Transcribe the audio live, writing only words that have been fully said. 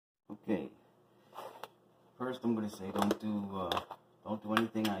Okay. First, I'm going to say don't do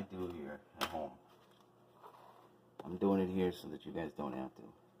anything I do here at home. I'm doing it here so that you guys don't have to.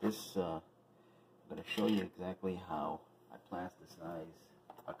 This I'm going to show you exactly how I plasticize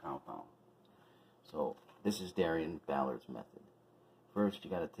a compound. So this is Darian Ballard's method. First, you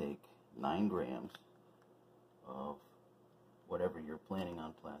got to take 9 grams of whatever you're planning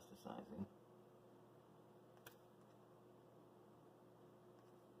on plasticizing.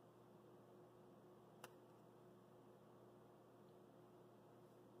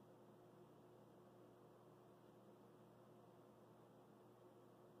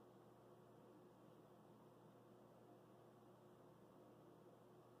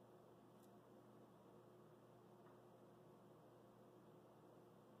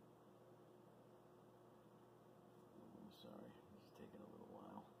 Sorry, it's taking a little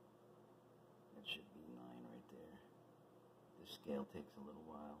while. That should be 9 right there. The scale takes a little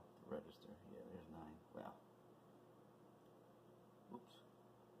while to register. Yeah, there's 9. Well, oops.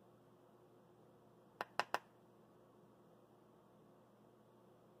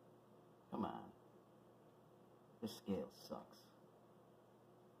 Come on. This scale sucks.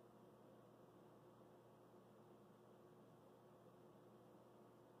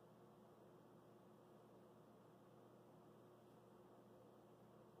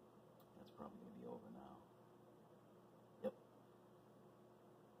 That's probably going to be over now. Yep.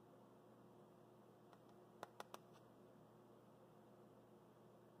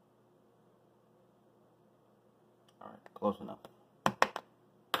 Alright, close enough.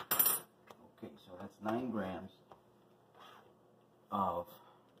 Okay, so that's 9 grams of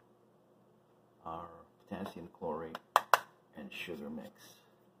our potassium chlorate and sugar mix.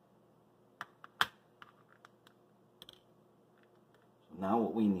 So now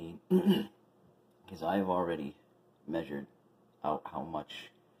what we need, because I have already measured out how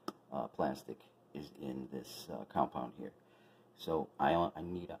much plastic is in this compound here. So I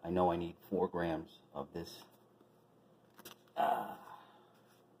know I need 4 grams of this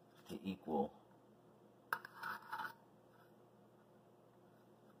to equal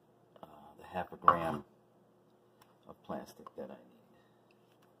the half a gram of plastic that I need.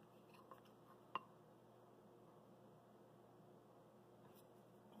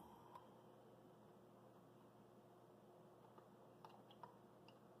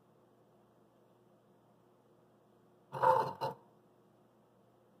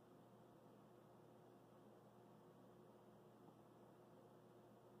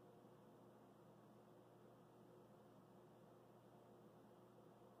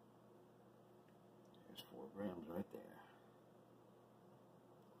 There's 4 grams right there.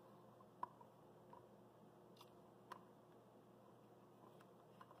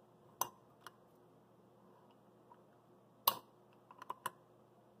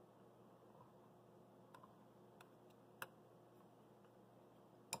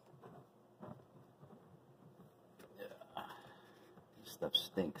 This stuff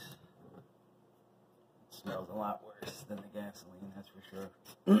stinks. It smells a lot worse than the gasoline, that's for sure.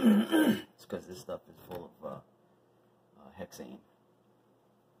 It's because this stuff is full of hexane.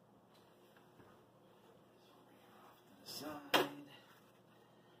 So off to the side.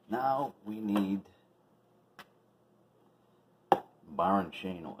 Now we need bar and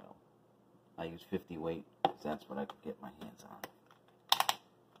chain oil. I use 50 weight because that's what I could get my hands on.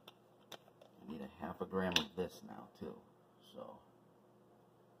 I need a half a gram of this now too. So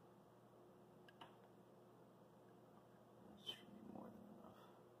that should be more than enough.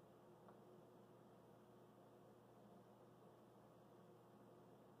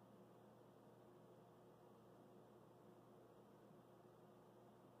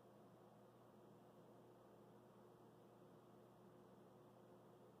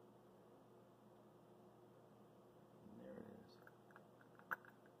 And there it is.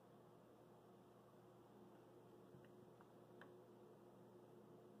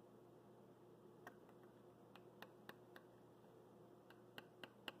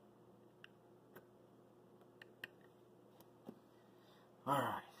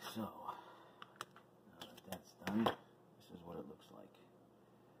 Alright, so now that that's done, this is what it looks like.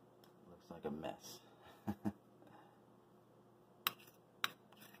 It looks like a mess.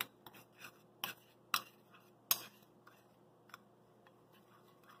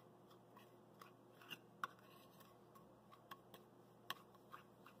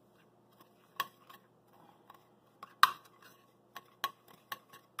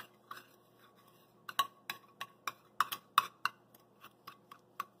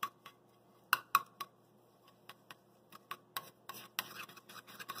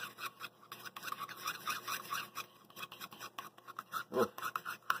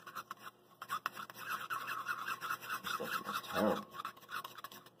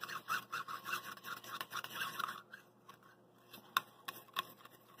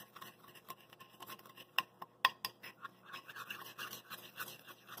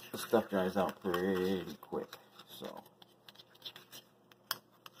 this stuff dries out pretty quick, so.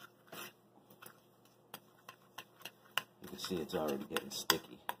 You can see it's already getting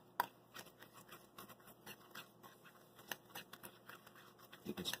sticky.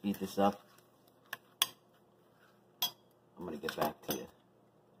 You can speed this up. I'm going to get back to you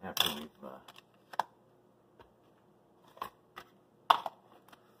after we've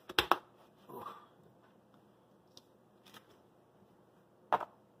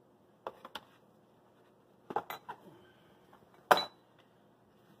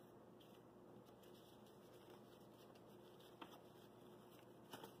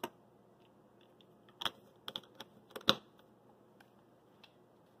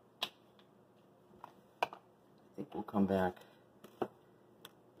I think we'll come back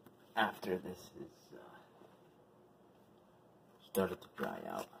after this is started to dry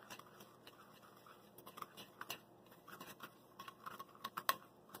out.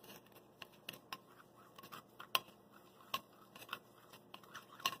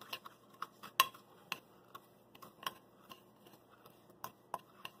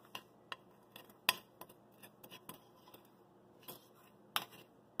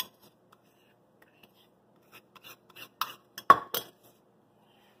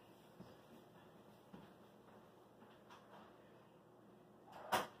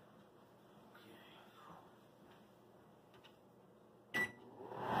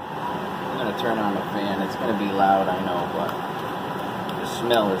 Turn on the fan. It's going to be loud, I know, but the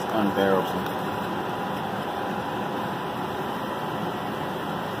smell is unbearable.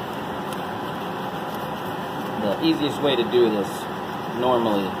 The easiest way to do this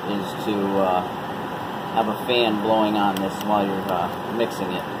normally is to have a fan blowing on this while you're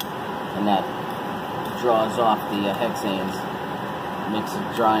mixing it, and that draws off the hexanes, makes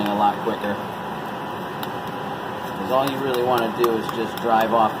it drying a lot quicker. All you really want to do is just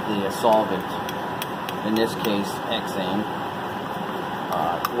drive off the solvent, in this case hexane,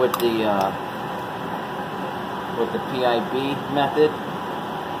 with the PIB method.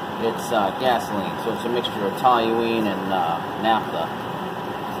 It's gasoline, so it's a mixture of toluene and naphtha.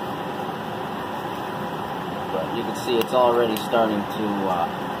 But you can see it's already starting to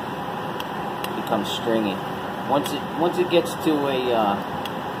become stringy. Once it gets to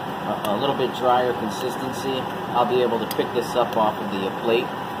a little bit drier consistency, I'll be able to pick this up off of the plate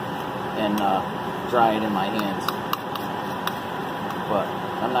and dry it in my hands. But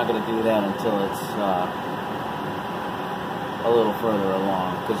I'm not going to do that until it's a little further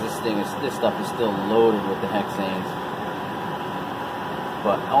along, because this stuff is still loaded with the hexanes.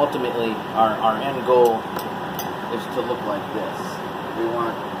 But ultimately, our end goal is to look like this. We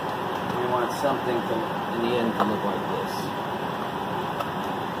want something to, in the end, to look like this.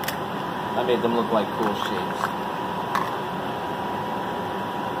 I made them look like cool shapes.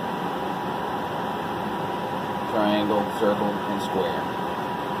 Triangle, circle, and square.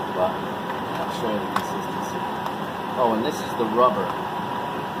 But I'll show you the consistency. Oh, and this is the rubber.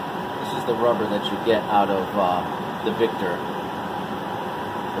 This is the rubber that you get out of the Victor.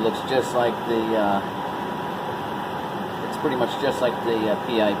 It looks just like the, it's pretty much just like the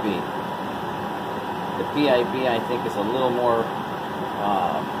PIB. The PIB, I think, is a little more,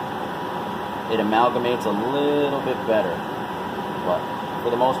 it amalgamates a little bit better. But for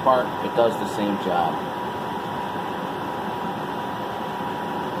the most part, it does the same job.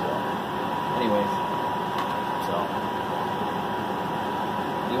 Anyways, so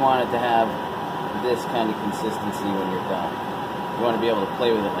you want it to have this kind of consistency when you're done. You want to be able to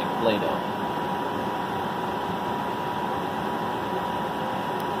play with it like Play-Doh.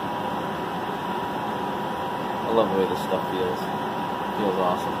 I love the way this stuff feels. It feels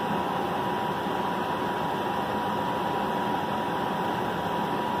awesome.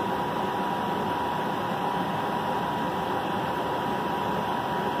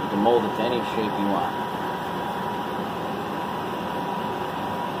 Mold it to any shape you want.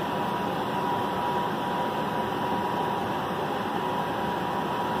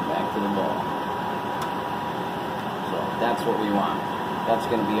 Back to the ball. So that's what we want. That's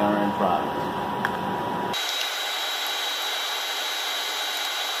going to be our end product.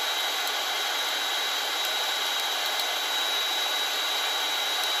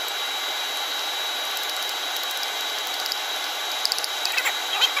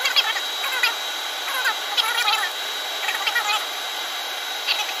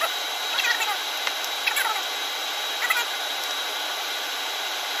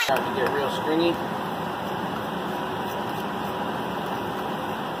 Starting to get real stringy.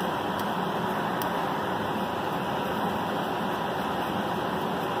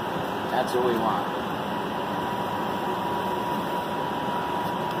 That's what we want.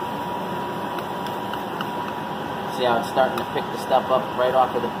 See how it's starting to pick the stuff up right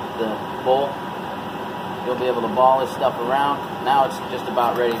off of the bowl? You'll be able to ball this stuff around. Now it's just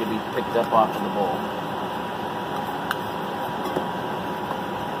about ready to be picked up off of the bowl.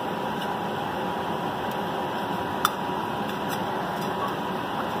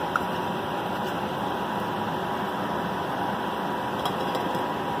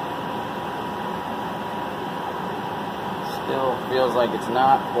 Still feels like it's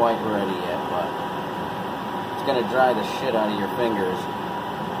not quite ready yet, but it's going to dry the shit out of your fingers.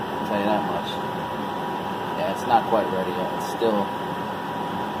 I'll tell you that much. Yeah, it's not quite ready yet. It's still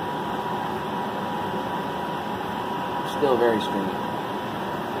very stringy.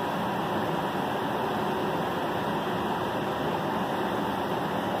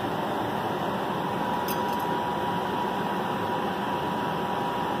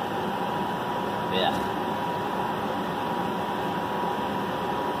 Yeah.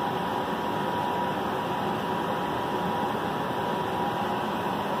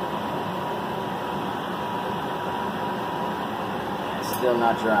 Still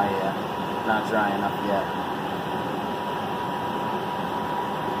not dry yet. Not dry enough yet.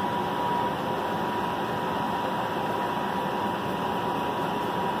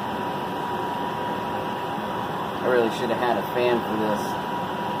 I really should have had a fan for this.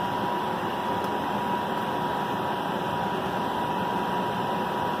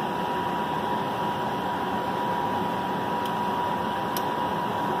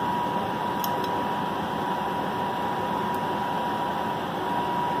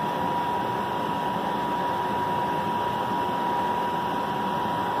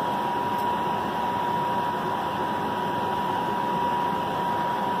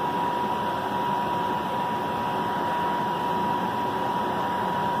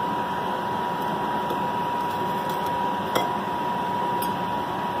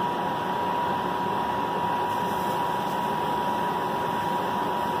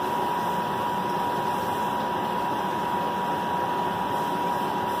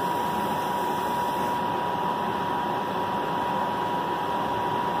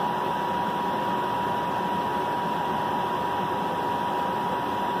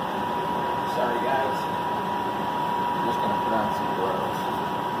 Sorry guys, I'm just going to put on some gloves.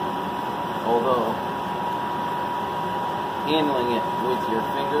 Although, handling it with your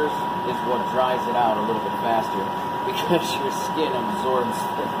fingers is what dries it out a little bit faster because your skin absorbs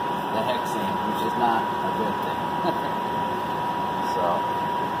the hexane, which is not a good thing. So,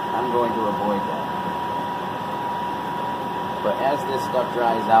 I'm going to avoid that. But as this stuff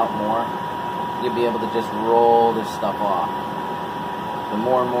dries out more, you'll be able to just roll this stuff off. The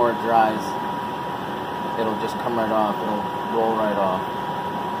more and more it dries, it'll just come right off. It'll roll right off.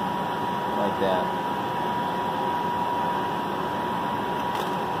 Like that.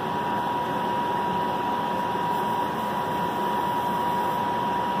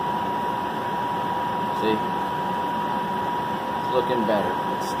 See? It's looking better.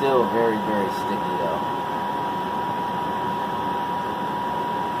 It's still very, very sticky though.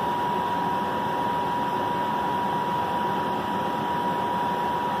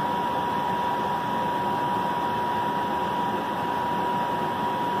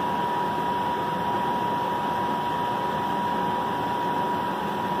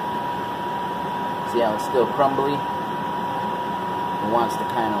 See how it's still crumbly? It wants to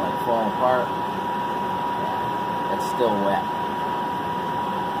kind of like fall apart. Yeah, it's still wet.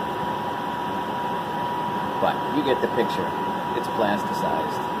 But you get the picture. It's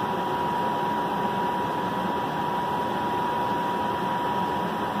plasticized.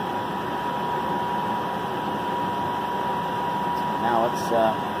 Now it's,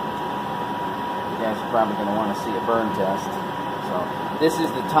 you guys are probably going to want to see a burn test. So, this is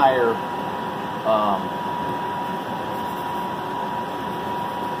the tire.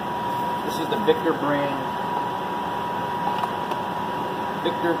 This is the Victor brand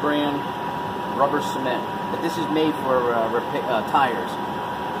rubber cement, but this is made for tires,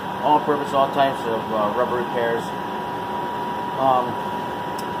 all-purpose, all types of rubber repairs.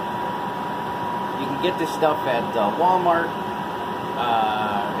 You can get this stuff at Walmart,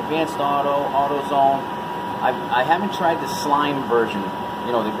 Advanced Auto, AutoZone. I haven't tried the slime version. You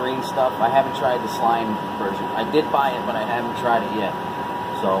know, the green stuff. I haven't tried the slime version. I did buy it, but I haven't tried it yet.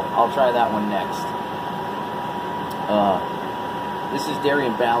 So, I'll try that one next. This is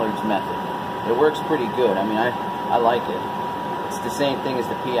Darian Ballard's method. It works pretty good. I mean, I like it. It's the same thing as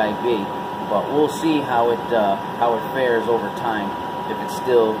the PIB, but we'll see how it fares over time if it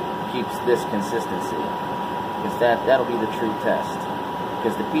still keeps this consistency. Because that'll be the true test.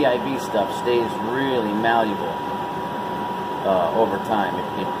 Because the PIB stuff stays really malleable. over time.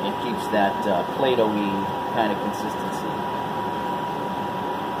 It keeps that Play-Doh-y kind of consistency.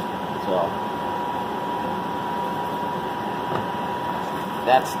 So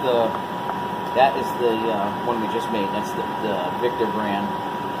that is the one we just made. That's the Victor brand,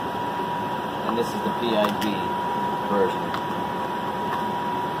 and this is the PIB version.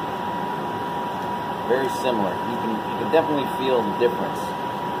 Very similar. You can definitely feel the difference.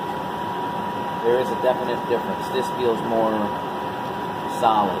 There is a definite difference. This feels more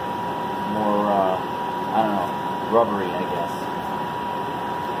solid, more I don't know, rubbery, I guess.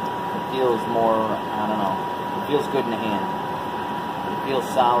 It feels more, I don't know. It feels good in the hand. It feels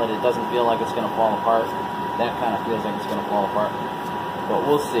solid. It doesn't feel like it's going to fall apart. That kind of feels like it's going to fall apart. But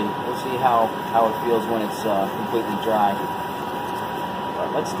we'll see. We'll see how it feels when it's completely dry.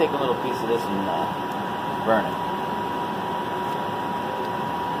 But let's take a little piece of this and burn it.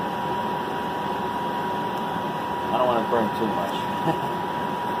 I don't want to burn too much.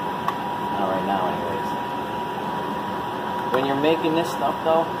 Not right now, anyways. When you're making this stuff,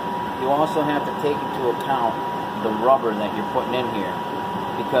 though, you also have to take into account the rubber that you're putting in here.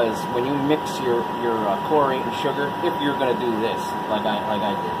 Because when you mix your chlorate and sugar, if you're going to do this, like I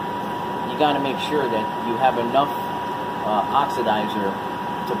did, you got to make sure that you have enough oxidizer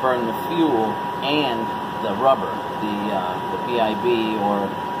to burn the fuel and the rubber, the PIB, or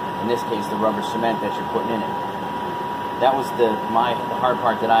in this case the rubber cement that you're putting in it. That was the hard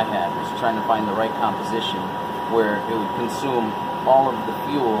part that I had, was trying to find the right composition where it would consume all of the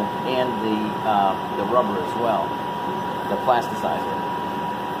fuel and the rubber as well, the plasticizer.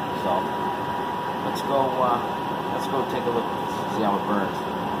 So let's go take a look at this, see how it burns.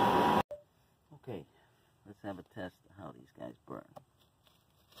 Okay, let's have a test of how these guys burn.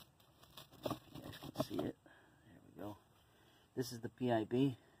 You guys can see it. There we go. This is the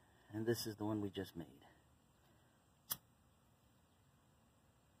PIB, and this is the one we just made.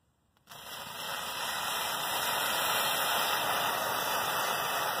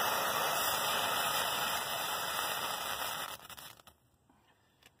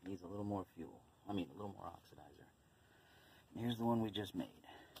 Needs a little more fuel. I mean, a little more oxidizer. And here's the one we just made.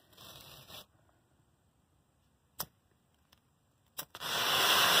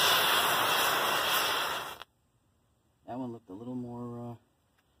 That one looked a little more,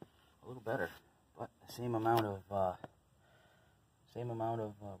 a little better, but the same amount of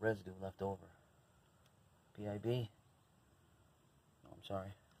residue left over. PIB. No, I'm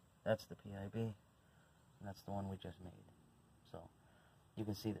sorry. That's the PIB, and that's the one we just made. So you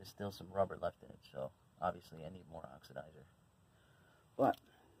can see there's still some rubber left in it. So obviously I need more oxidizer. But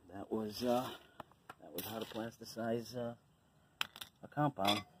that was how to plasticize a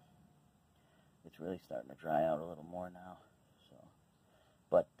compound. It's really starting to dry out a little more now. So,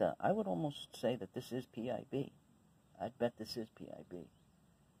 but I would almost say that this is PIB. I'd bet this is PIB.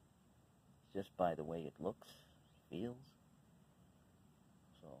 Just by the way it looks, feels.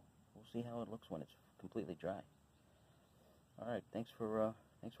 So we'll see how it looks when it's completely dry. All right, thanks for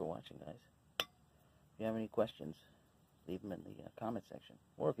watching, guys. If you have any questions, leave them in the comment section,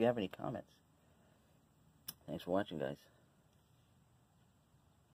 or if you have any comments. Thanks for watching, guys.